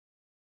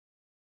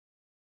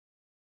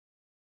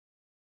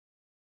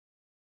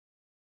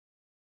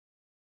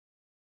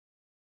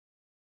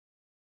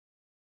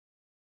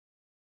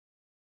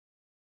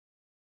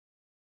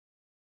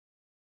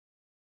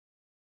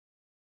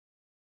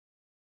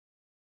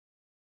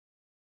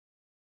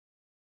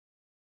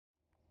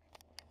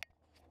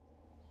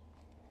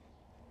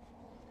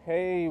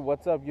Hey,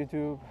 what's up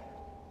YouTube?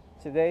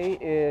 Today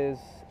is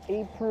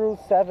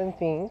April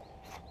 17th,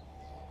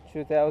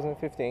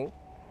 2015.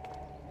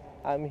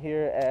 I'm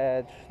here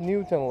at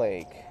Newton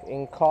Lake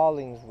in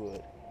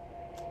Collingswood,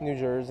 New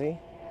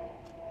Jersey.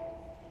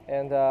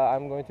 And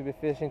I'm going to be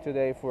fishing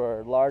today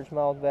for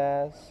largemouth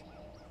bass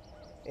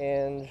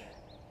and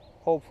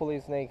hopefully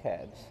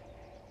snakeheads.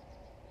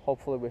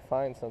 Hopefully we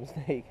find some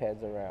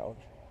snakeheads around.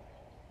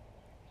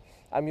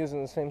 I'm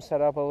using the same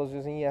setup I was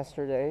using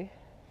yesterday.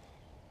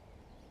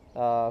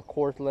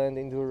 Cortland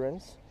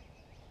Endurance,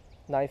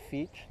 knife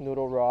feet,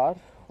 noodle rod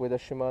with a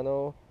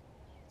Shimano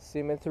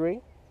Symmetry,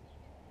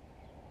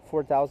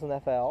 4000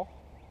 FL,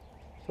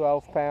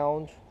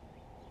 12-pound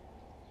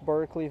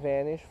Berkeley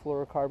Vanish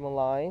fluorocarbon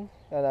line,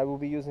 and I will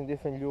be using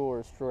different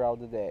lures throughout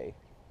the day.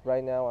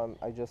 Right now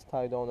I just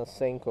tied on a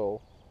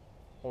Senko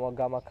on a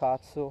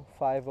Gamakatsu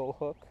 5.0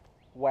 hook,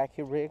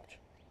 wacky rigged.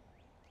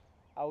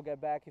 I'll get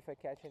back if I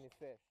catch any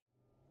fish.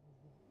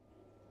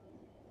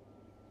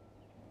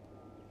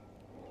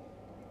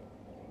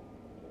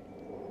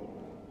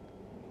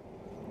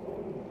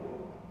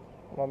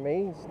 I'm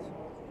amazed.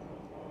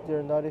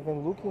 They're not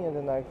even looking at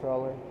the night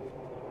crawler.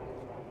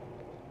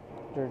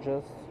 They're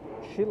just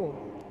chilling.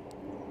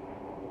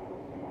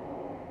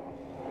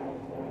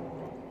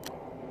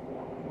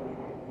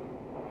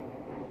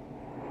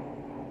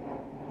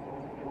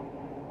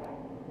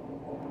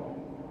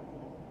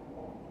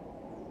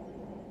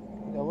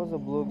 That was a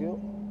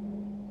bluegill.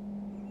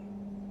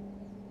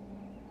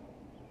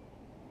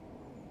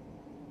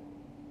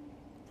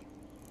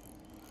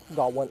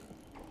 Got one.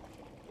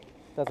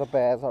 That's a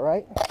bass,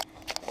 alright?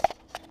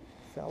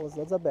 Fellas,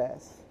 that's a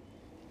bass.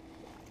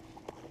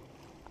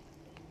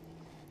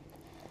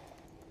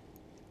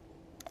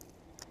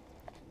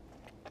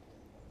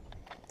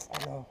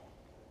 I know.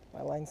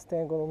 My line's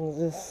tangled on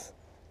this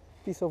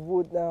piece of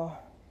wood now.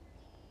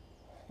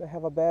 I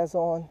have a bass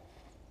on.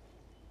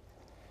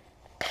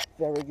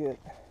 Very good.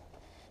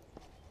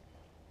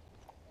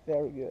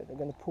 Very good. I'm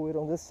gonna pull it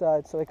on this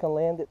side so I can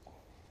land it.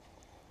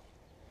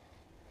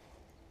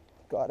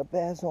 Got a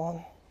bass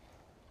on.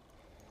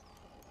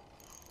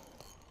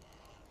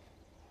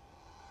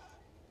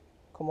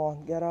 Come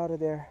on, get out of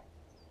there.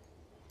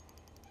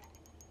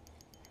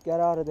 Get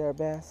out of there,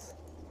 bass.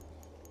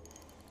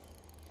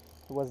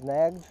 It was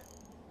nagged.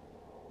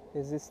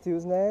 Is it still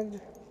nagged?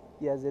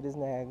 Yes, it is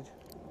nagged.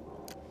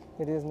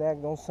 It is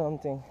nagged on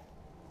something.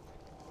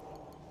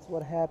 That's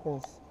what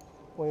happens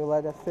when you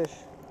let that fish.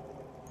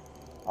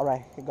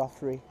 Alright, it got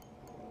free.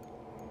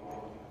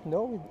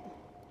 No,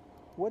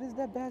 what is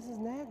that bass is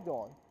nagged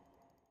on?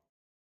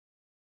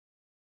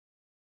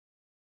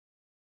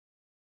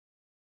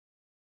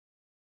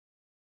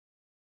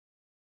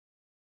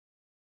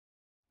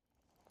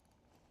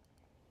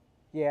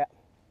 Yeah.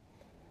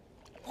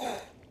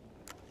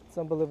 It's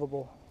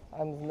unbelievable.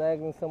 I'm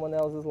snagging someone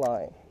else's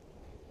line.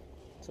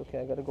 It's okay,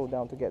 I gotta go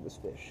down to get this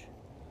fish.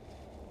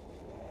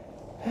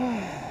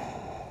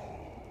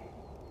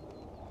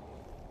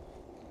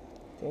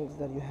 Things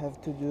that you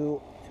have to do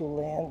to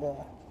land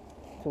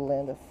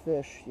a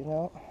fish, you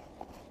know?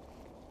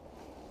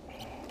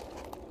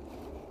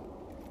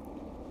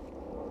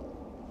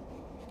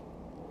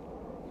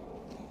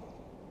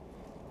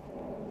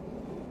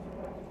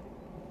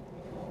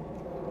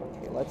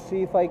 Okay, let's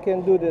see if I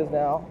can do this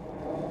now.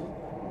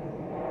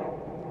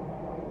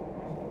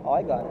 Oh,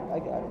 I got it. I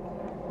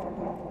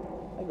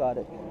got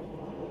it.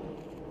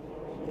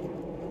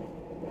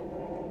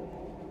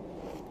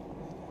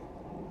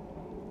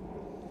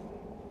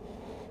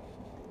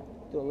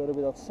 Do a little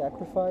bit of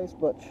sacrifice,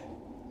 but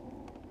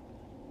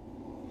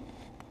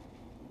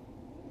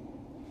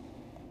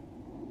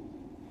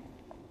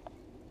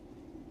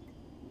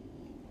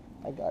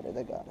I got it.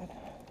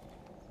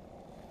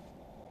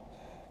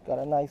 Got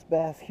a nice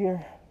bass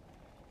here.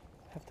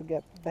 Have to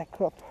get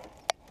back up.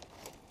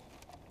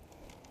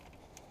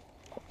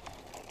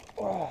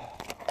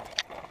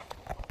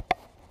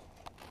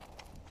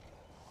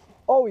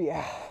 Oh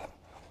yeah.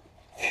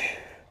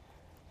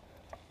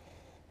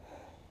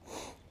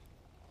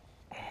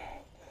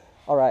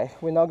 Alright,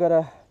 we're not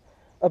gonna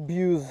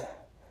abuse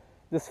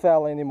this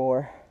fella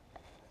anymore.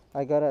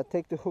 I gotta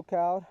take the hook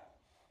out.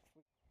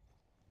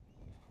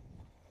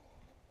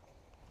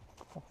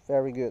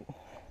 Very good.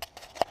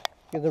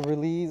 Gonna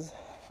release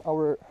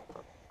our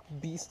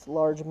beast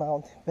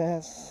largemouth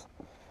bass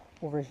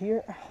over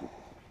here.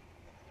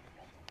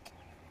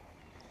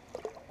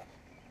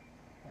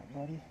 Alright,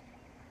 buddy.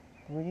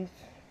 Breathe.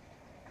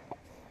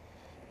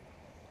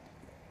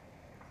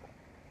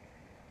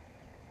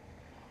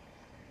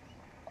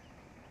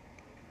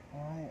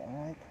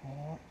 Alright, come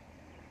on.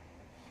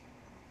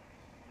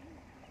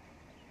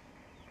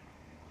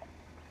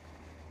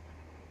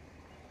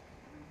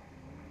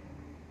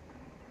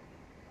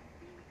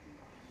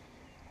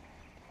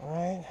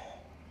 Alright.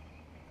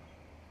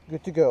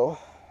 Good to go.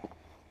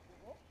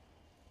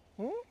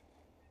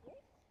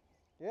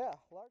 Yeah.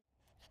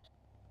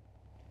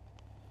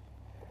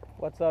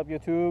 What's up,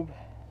 YouTube?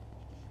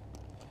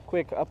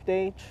 Quick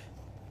update.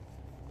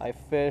 I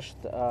fished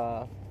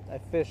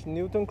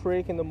Newton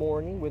Creek in the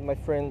morning with my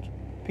friend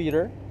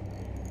Peter.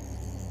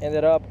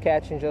 Ended up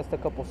catching just a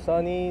couple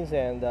sunnies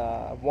and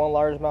one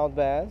largemouth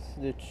bass,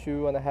 the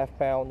 2.5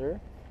 pounder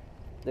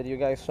that you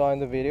guys saw in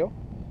the video.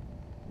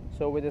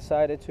 So we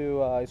decided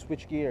to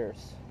switch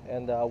gears,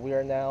 and we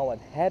are now at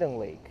Haddon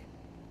Lake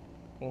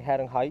in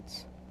Haddon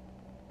Heights.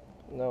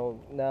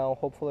 Now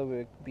hopefully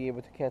we'll be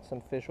able to catch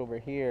some fish over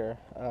here.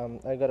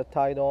 I got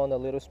tied on a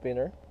little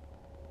spinner,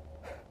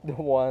 the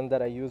one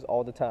that I use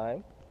all the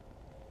time,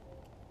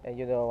 and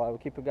I will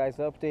keep you guys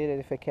updated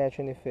if I catch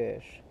any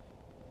fish.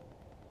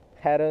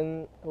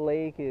 Haddon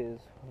Lake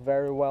is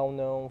very well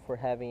known for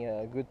having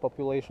a good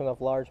population of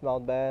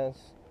largemouth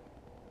bass.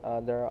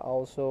 There are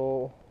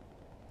also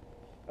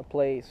a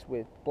place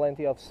with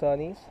plenty of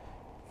sunnies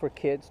for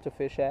kids to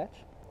fish at.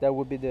 That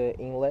would be the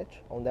inlet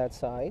on that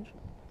side.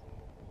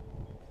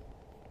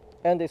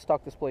 And they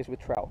stock this place with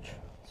trout.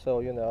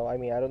 So, I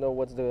don't know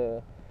what's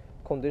the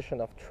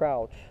condition of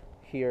trout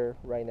here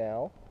right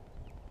now.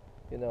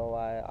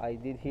 I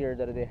did hear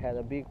that they had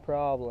a big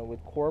problem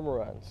with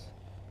cormorants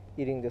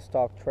eating the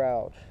stock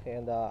trout,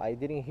 and I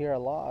didn't hear a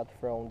lot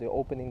from the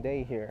opening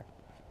day here.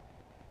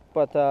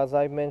 But as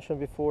I mentioned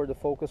before, the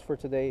focus for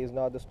today is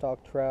not the stock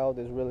trout,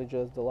 it's really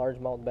just the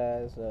largemouth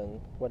bass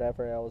and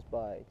whatever else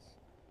bites.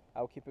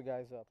 I'll keep you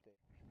guys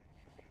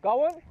updated. Got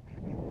one?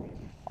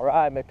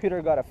 Alright, my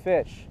Peter got a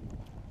fish.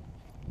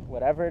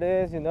 Whatever it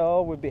is,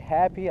 we'll be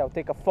happy. I'll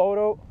take a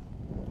photo.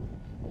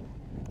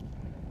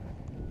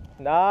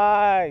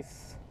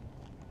 Nice.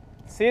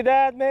 See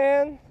that,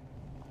 man?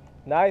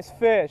 Nice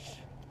fish.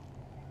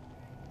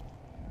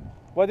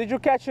 What did you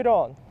catch it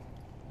on?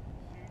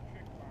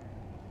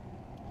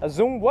 A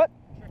Zoom what?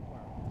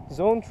 Trickworm.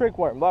 Zoom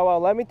trickworm. Well,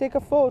 let me take a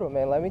photo,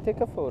 man. Let me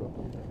take a photo.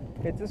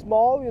 It's a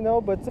small,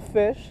 but it's a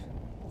fish.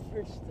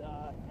 First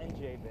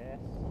NJ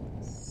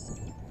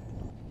bass.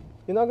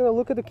 You're not gonna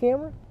look at the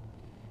camera?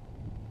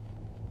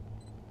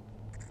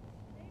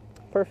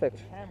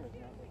 Perfect.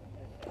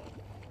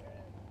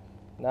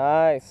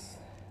 Nice.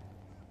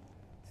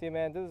 See,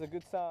 man, this is a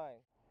good sign.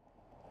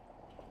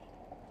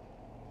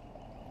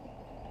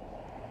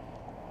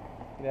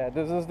 Yeah,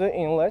 this is the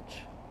inlet.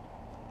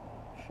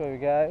 Show you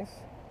guys.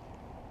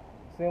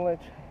 This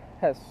inlet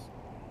has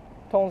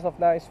tons of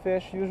nice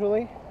fish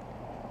usually.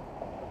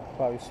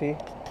 Wow, you see?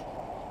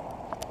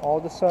 All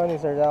the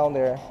sunnies are down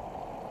there.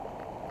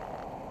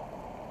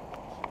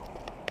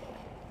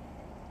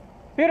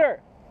 Peter!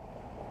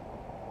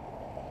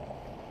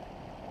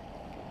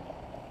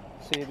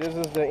 See, this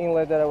is the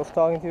inlet that I was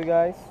talking to you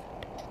guys.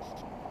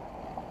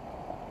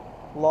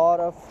 A lot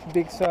of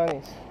big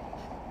sunnies.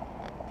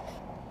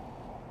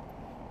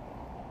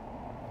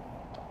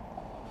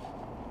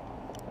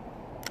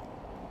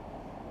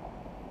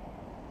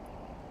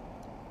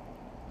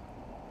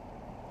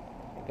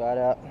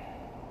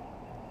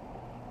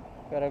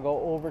 Gotta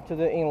go over to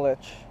the inlet.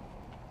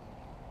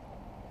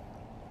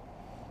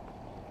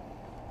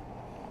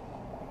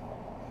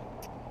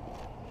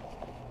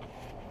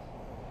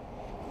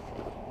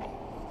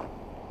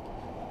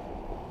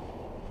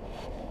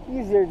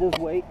 Easier this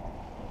way.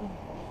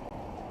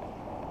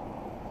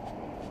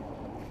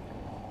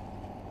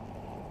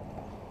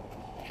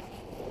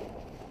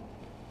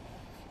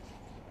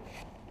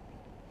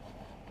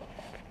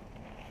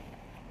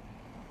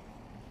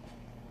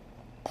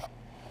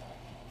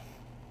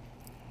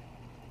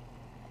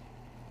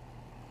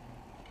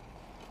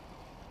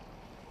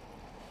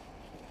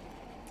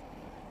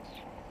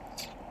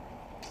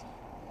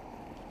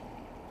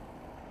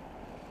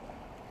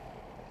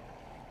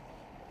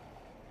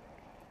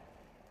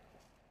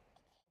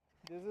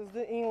 This is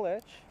the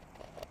inlet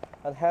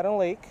at Haddon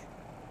Lake.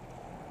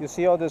 You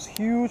see all this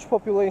huge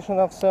population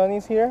of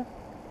sunnies here.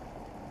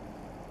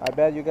 I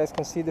bet you guys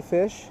can see the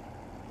fish.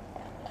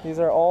 These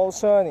are all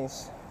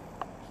sunnies.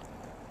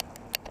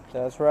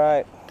 That's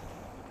right.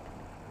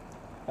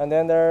 And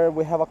then there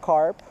we have a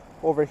carp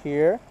over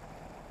here,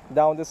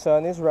 down the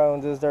sunnies,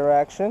 around this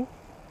direction.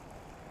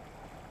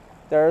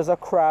 There's a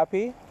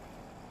crappie,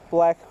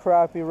 black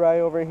crappie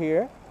right over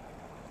here.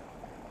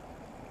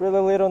 Really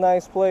little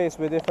nice place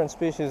with different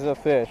species of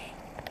fish.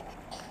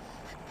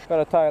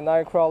 Gotta tie a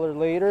night crawler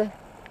later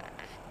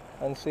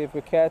and see if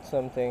we catch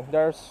something.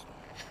 There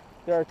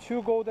are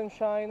two golden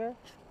shiner.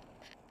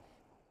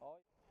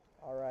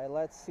 Alright,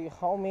 let's see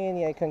how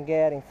many I can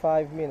get in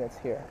 5 minutes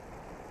here.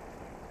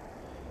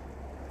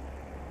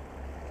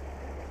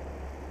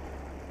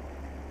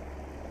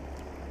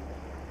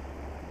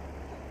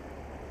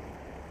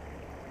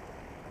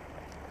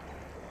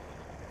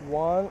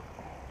 One.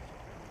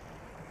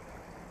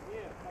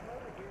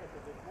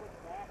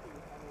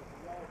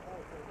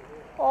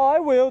 Oh, I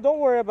will. Don't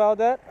worry about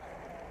that.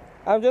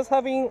 I'm just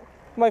having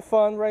my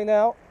fun right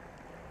now.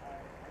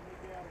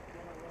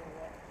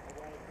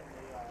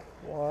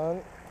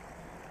 One.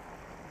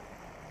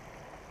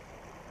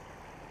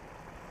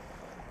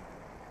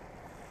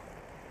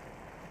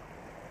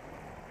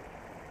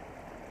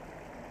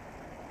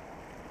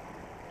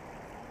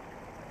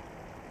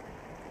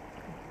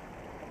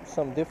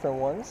 Some different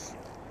ones.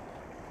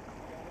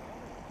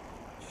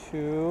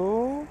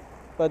 Two.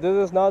 But this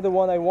is not the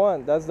one I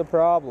want. That's the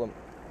problem.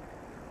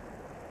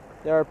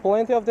 There are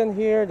plenty of them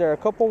here. There are a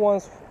couple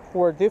ones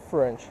who are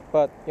different,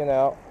 but you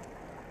know,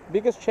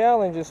 biggest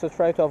challenge is to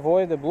try to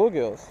avoid the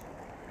bluegills.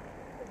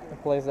 A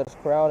place that's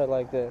crowded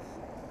like this.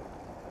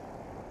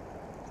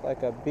 It's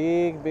like a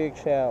big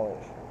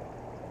challenge.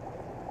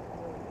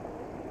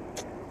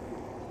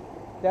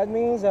 That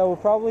means I will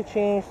probably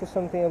change to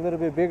something a little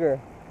bit bigger.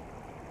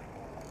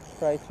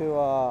 Try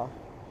to,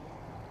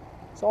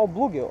 it's all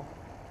bluegill.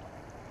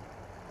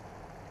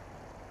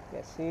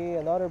 Yeah, see,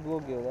 another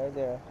bluegill right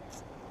there.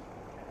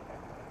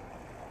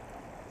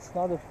 It's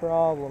not a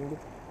problem.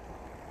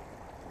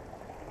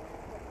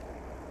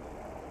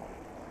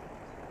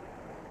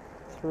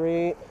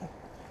 Three.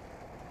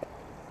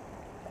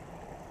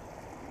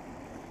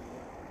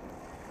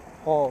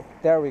 Oh,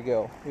 there we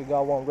go. We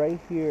got one right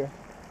here.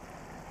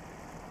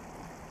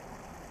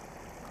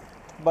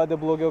 But the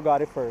bluegill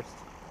got it first.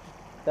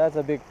 That's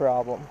a big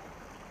problem.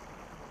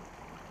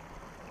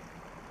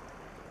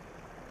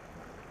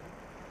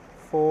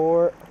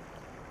 4.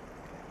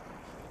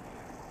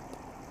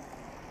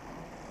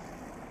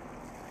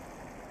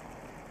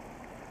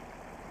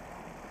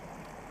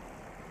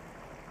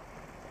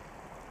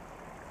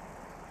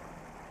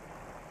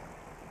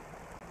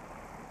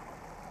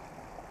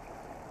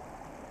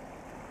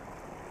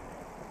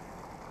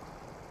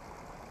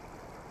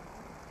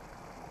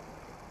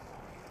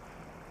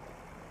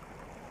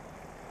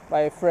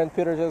 My friend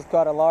Peter just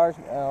got a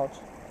largemouth.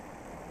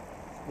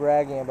 He's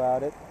bragging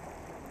about it.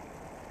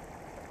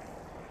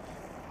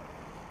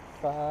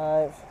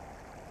 5.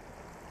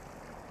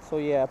 So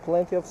yeah,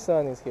 plenty of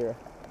sunnies here.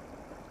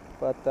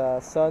 But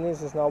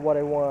sunnies is not what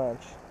I want.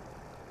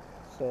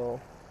 So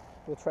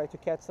we'll try to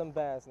catch some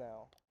bass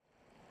now.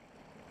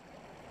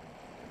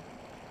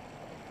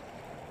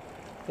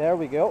 There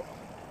we go.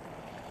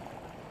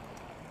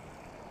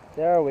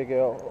 There we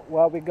go.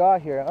 What we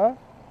got here, huh?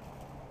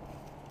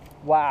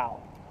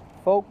 Wow.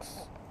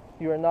 Folks,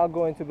 you are not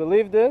going to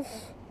believe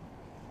this.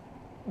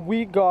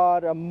 We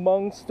got a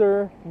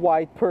monster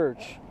white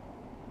perch.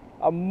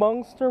 A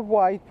monster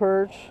white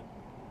perch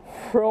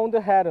from the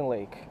Haddon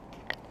Lake.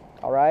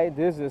 Alright,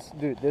 this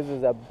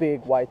is a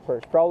big white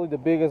perch. Probably the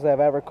biggest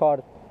I've ever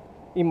caught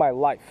in my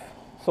life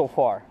so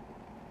far.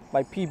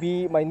 My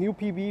new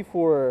PB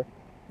for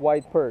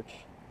white perch.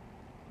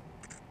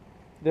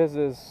 This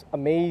is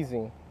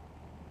amazing.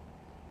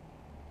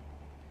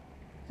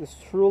 This is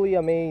truly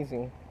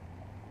amazing.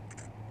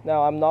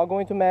 Now, I'm not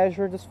going to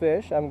measure this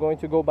fish. I'm going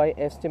to go by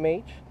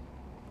estimate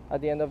at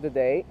the end of the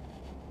day.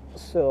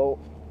 So,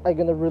 I'm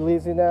gonna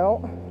release it now.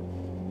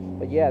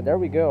 But yeah, there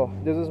we go.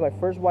 This is my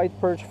first white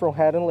perch from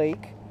Haddon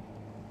Lake.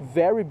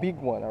 Very big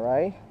one, all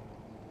right?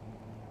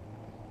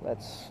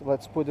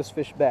 Let's put this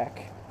fish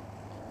back.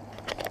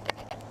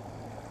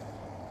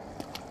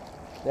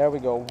 There we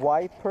go.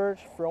 White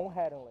perch from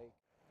Haddon Lake.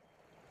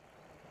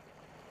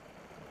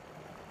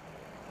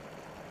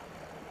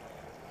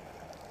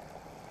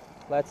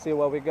 Let's see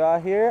what we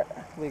got here.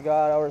 We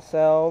got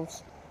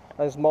ourselves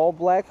a small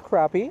black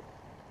crappie.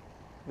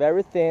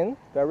 Very thin,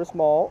 very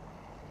small,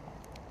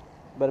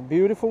 but a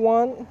beautiful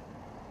one.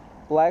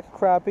 Black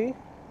crappie.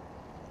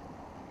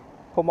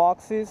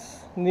 Pomoxis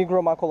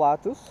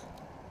nigromaculatus.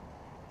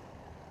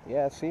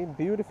 Yeah, see,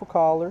 beautiful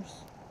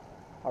colors.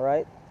 All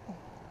right,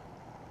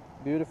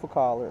 beautiful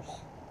colors.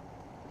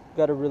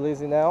 Got to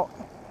release it now.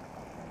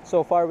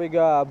 So far we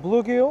got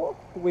bluegill,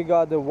 we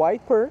got the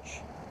white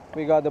perch,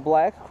 we got the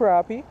black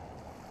crappie.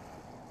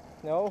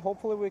 No,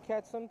 hopefully we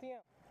catch something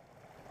else.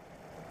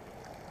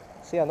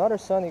 See, another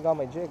sunny got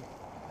my jig.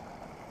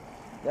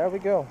 There we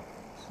go.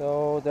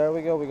 So there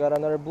we go. We got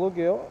another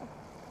bluegill.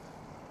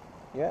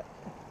 Yeah.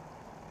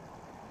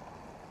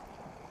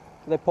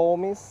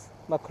 Lepomis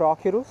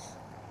macrochirus.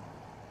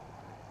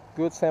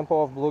 Good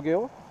sample of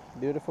bluegill.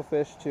 Beautiful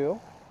fish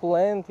too.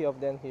 Plenty of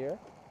them here.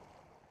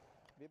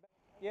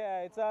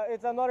 Yeah,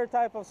 it's another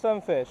type of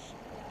sunfish.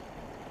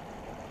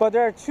 But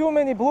there are too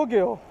many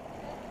bluegill.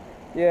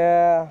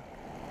 Yeah.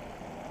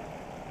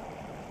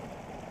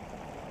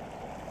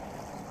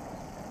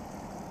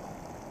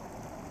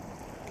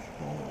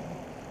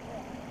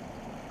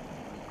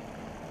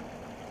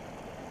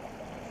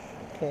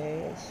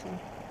 Okay, let's see.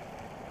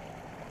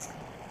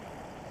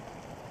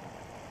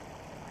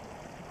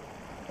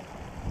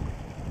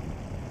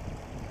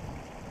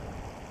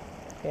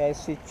 Yeah, I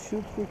see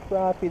 2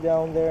 crappie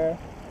down there.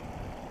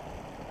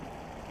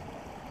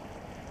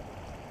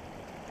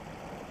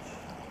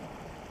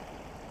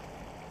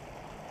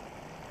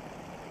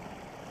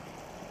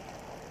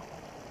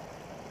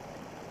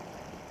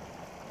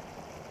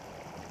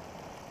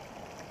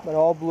 But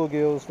all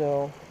bluegills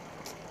though.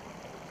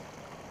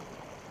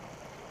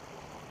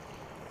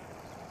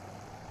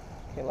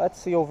 Okay,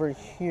 let's see over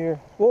here.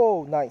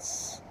 Whoa,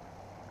 nice.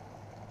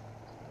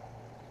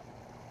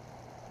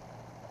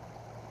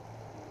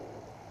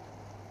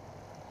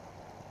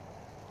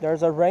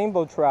 There's a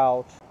rainbow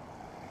trout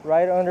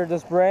right under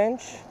this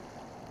branch.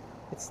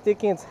 It's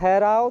sticking its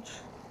head out,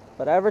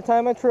 but every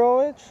time I throw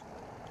it,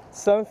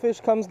 some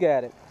fish comes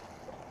get it.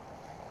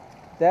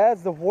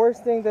 That's the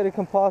worst thing that it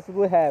can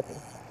possibly happen.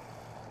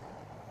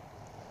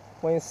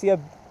 When you see a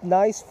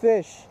nice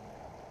fish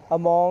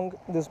among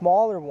the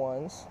smaller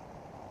ones.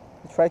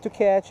 You try to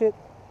catch it,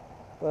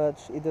 but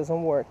it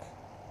doesn't work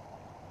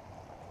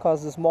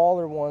because the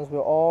smaller ones will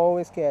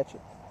always catch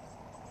it.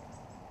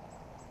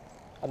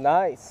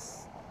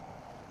 Nice.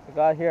 We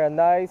got here a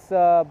nice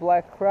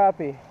black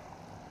crappie.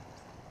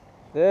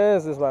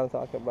 This is what I'm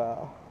talking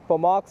about.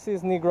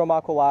 Pomoxis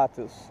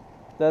nigromaculatus.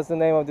 That's the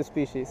name of the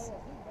species.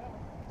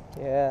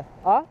 Yeah.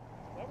 Huh?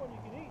 That one you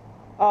can eat.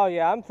 Oh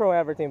yeah, I'm throwing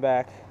everything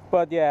back.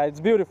 But yeah,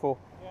 it's beautiful.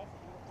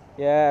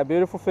 Yeah,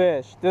 beautiful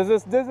fish. This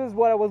is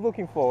what I was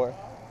looking for.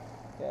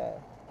 Yeah.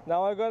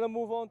 Now I'm gonna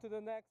move on to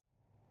the next.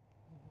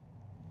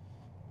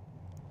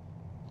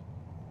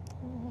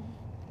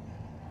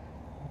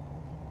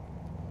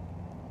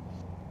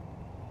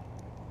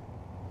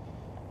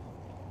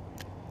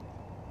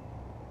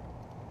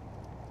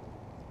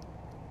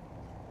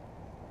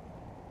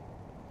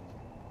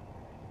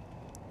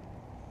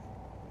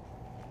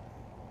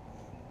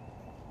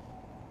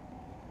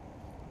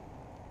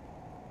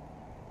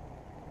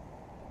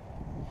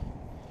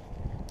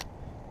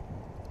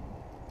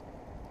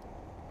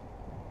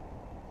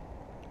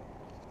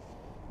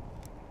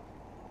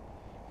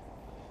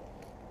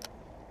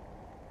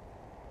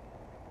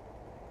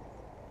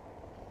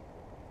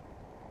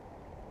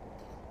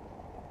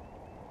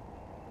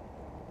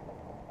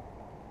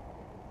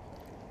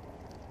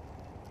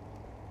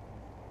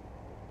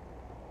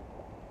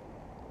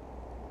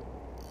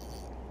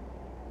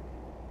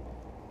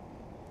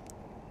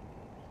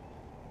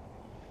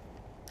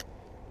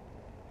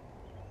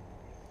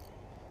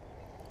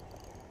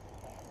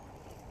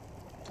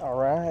 All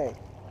right.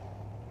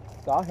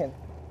 Got him.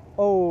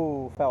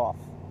 Oh, fell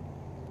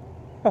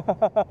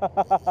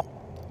off.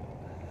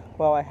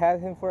 Well, I had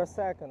him for a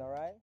second, all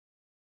right?